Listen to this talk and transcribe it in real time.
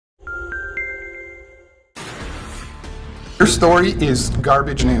Your story is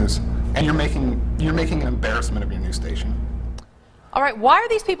garbage news, and you're making an embarrassment of your news station. All right, why are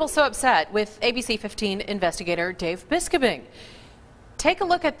these people so upset with ABC15 investigator Dave Biskobing? Take a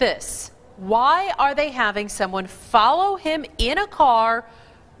look at this. Why are they having someone follow him in a car,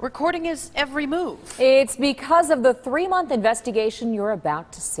 recording his every move? It's because of the 3-month investigation you're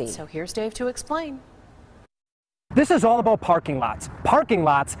about to see. So here's Dave to explain. This is all about parking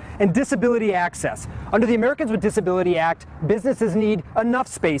lots, and disability access. Under the Americans with Disability Act, businesses need enough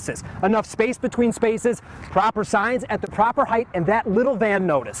spaces, enough space between spaces, proper signs at the proper height, and that little van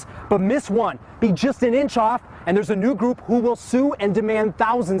notice. But miss one, be just an inch off, and there's a new group who will sue and demand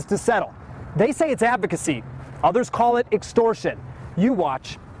thousands to settle. They say it's advocacy. Others call it extortion. You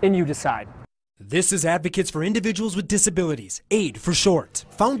watch and you decide. This is Advocates for Individuals with Disabilities, AID for short.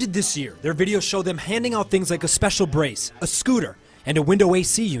 Founded this year, their videos show them handing out things like a special brace, a scooter, and a window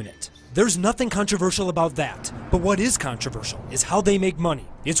AC unit. There's nothing controversial about that, but what is controversial is how they make money.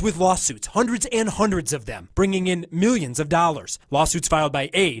 It's with lawsuits, hundreds and hundreds of them, bringing in millions of dollars. Lawsuits filed by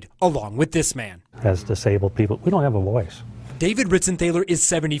AID, along with this man. As disabled people, we don't have a voice. David Ritzenthaler is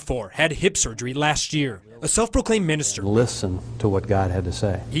 74, had hip surgery last year. A self-proclaimed minister. Listen to what God had to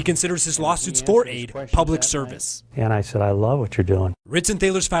say. He considers his lawsuits for AID public service. And I said, I love what you're doing.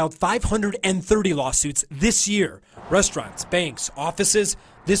 Ritzenthaler's filed 530 lawsuits this year. Restaurants, banks, offices.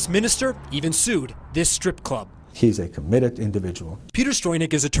 This minister even sued this strip club. He's a committed individual. Peter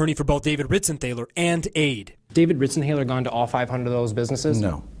Stroynick is attorney for both David Ritzenthaler and AID. David Ritzenthaler gone to all 500 of those businesses?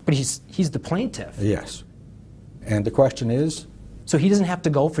 No. But he's the plaintiff. Yes. And the question is? So he doesn't have to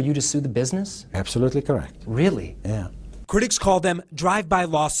go for you to sue the business? Absolutely correct. Really? Yeah. Critics call them drive-by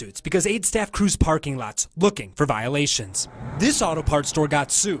lawsuits because AID staff cruise parking lots looking for violations. This auto parts store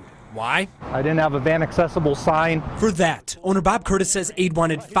got sued. Why? I didn't have a van accessible sign. For that, owner Bob Curtis says AID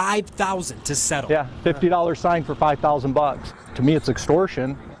wanted $5,000 to settle. Yeah, $50 sign for $5,000. To me, it's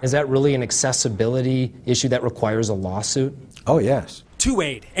extortion. Is that really an accessibility issue that requires a lawsuit? Oh, yes. To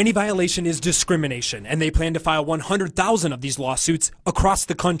AID, any violation is discrimination, and they plan to file 100,000 of these lawsuits across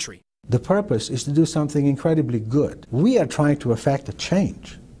the country. The purpose is to do something incredibly good. We are trying to affect a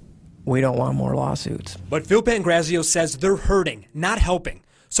change. We don't want more lawsuits. But Phil Pangrazio says they're hurting, not helping.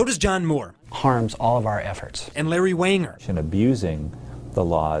 So does John Moore. Harms all of our efforts. And Larry Wanger. And abusing the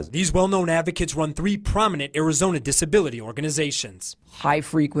laws. These well-known advocates run 3 prominent Arizona disability organizations.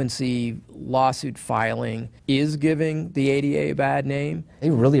 High-frequency lawsuit filing is giving the ADA a bad name. They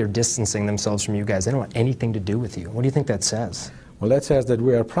really are distancing themselves from you guys. They don't want anything to do with you. What do you think that says? Well, that says that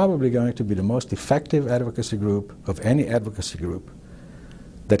we are probably going to be the most effective advocacy group of any advocacy group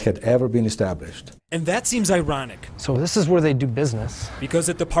that had ever been established. And that seems ironic. So this is where they do business. Because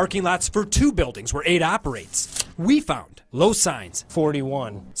at the parking lots for 2 buildings where AID operates, we found low signs,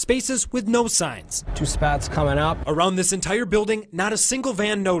 41. Spaces with no signs. 2 spots coming up. Around this entire building, not a single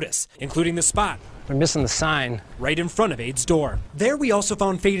van notice, including the spot They're missing the sign. right in front of AID's door. There we also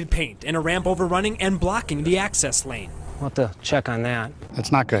found faded paint and a ramp overrunning and blocking the access lane. We'll have to check on that.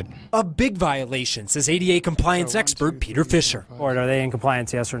 That's not good. A big violation, says ADA compliance expert Peter Fisher. Or are they in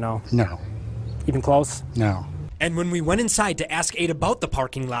compliance, yes or no? No. Even close? No. And when we went inside to ask AID about the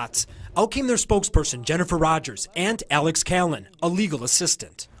parking lots, out came their spokesperson, Jennifer Rogers, and Alex Callan, a legal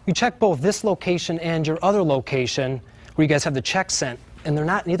assistant. We checked both this location and your other location where you guys have the checks sent, and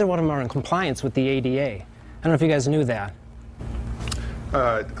neither one of them are in compliance with the ADA. I don't know if you guys knew that.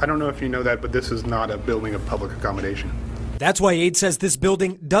 I don't know if you know that, but this is not a building of public accommodation. That's why AID says this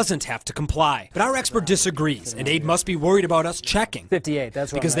building doesn't have to comply. But our expert disagrees, and AID must be worried about us checking. 58,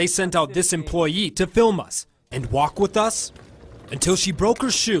 that's right. Because they sent out this employee to film us and walk with us until she broke her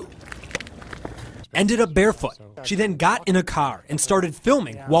shoe. Ended up barefoot. She then got in a car and started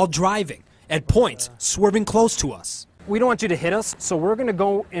filming while driving, at points swerving close to us. We don't want you to hit us, so we're going to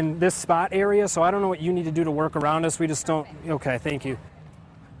go in this spot area, so I don't know what you need to do to work around us. We just don't... Okay, thank you.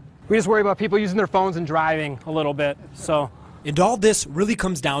 We just worry about people using their phones and driving a little bit, so... And all this really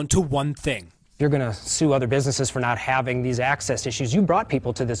comes down to one thing. You're going to sue other businesses for not having these access issues. You brought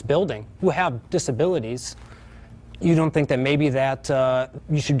people to this building who have disabilities. You don't think that maybe that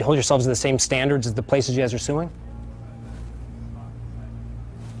you should hold yourselves to the same standards as the places you guys are suing?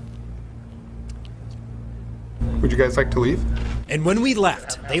 Would you guys like to leave? And when we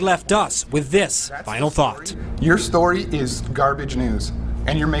left, they left us with this final thought. Your story is garbage news,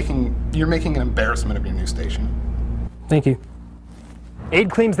 and you're making an embarrassment of your news station. Thank you. AID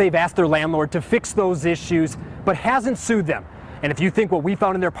claims they've asked their landlord to fix those issues, but hasn't sued them. And if you think what we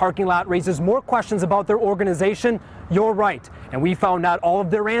found in their parking lot raises more questions about their organization, you're right. And we found not all of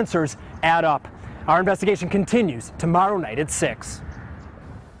their answers add up. Our investigation continues tomorrow night at 6.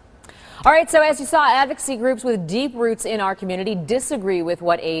 All right, so as you saw, advocacy groups with deep roots in our community disagree with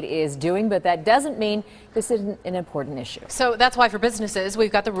what aid is doing, but that doesn't mean this isn't an important issue. So that's why for businesses,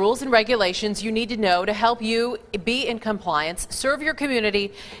 we've got the rules and regulations you need to know to help you be in compliance, serve your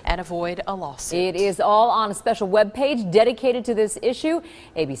community, and avoid a lawsuit. It is all on a special webpage dedicated to this issue,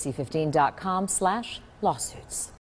 abc15.com/lawsuits.